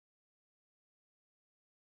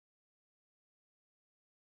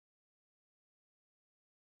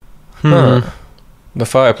The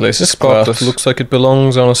fireplace is spotless. Looks like it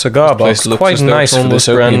belongs on a cigar box. Looks quite nice for this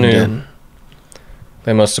brand new.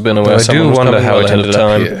 They must have been aware someone was coming how it ended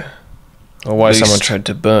up here. Or why someone tried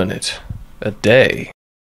to burn it. A day.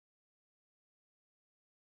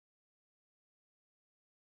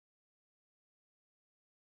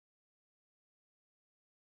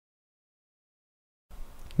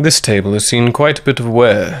 This table has seen quite a bit of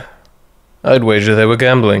wear. I'd wager they were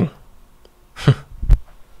gambling.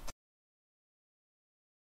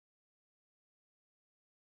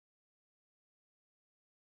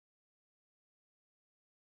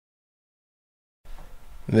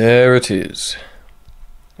 There it is.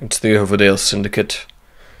 It's the Overdale Syndicate.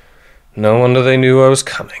 No wonder they knew I was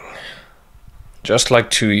coming. Just like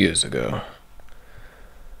 2 years ago.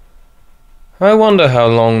 I wonder how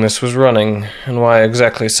long this was running, and why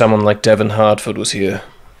exactly someone like Devin Hartford was here.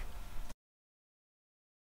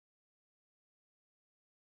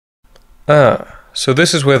 Ah, so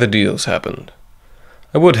this is where the deals happened.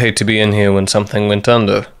 I would hate to be in here when something went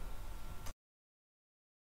under.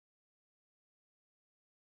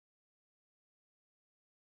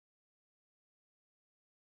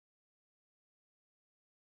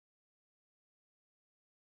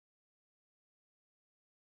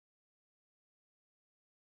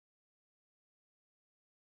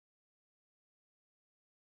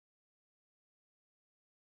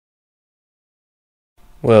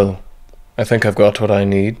 Well, I think I've got what I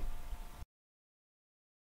need.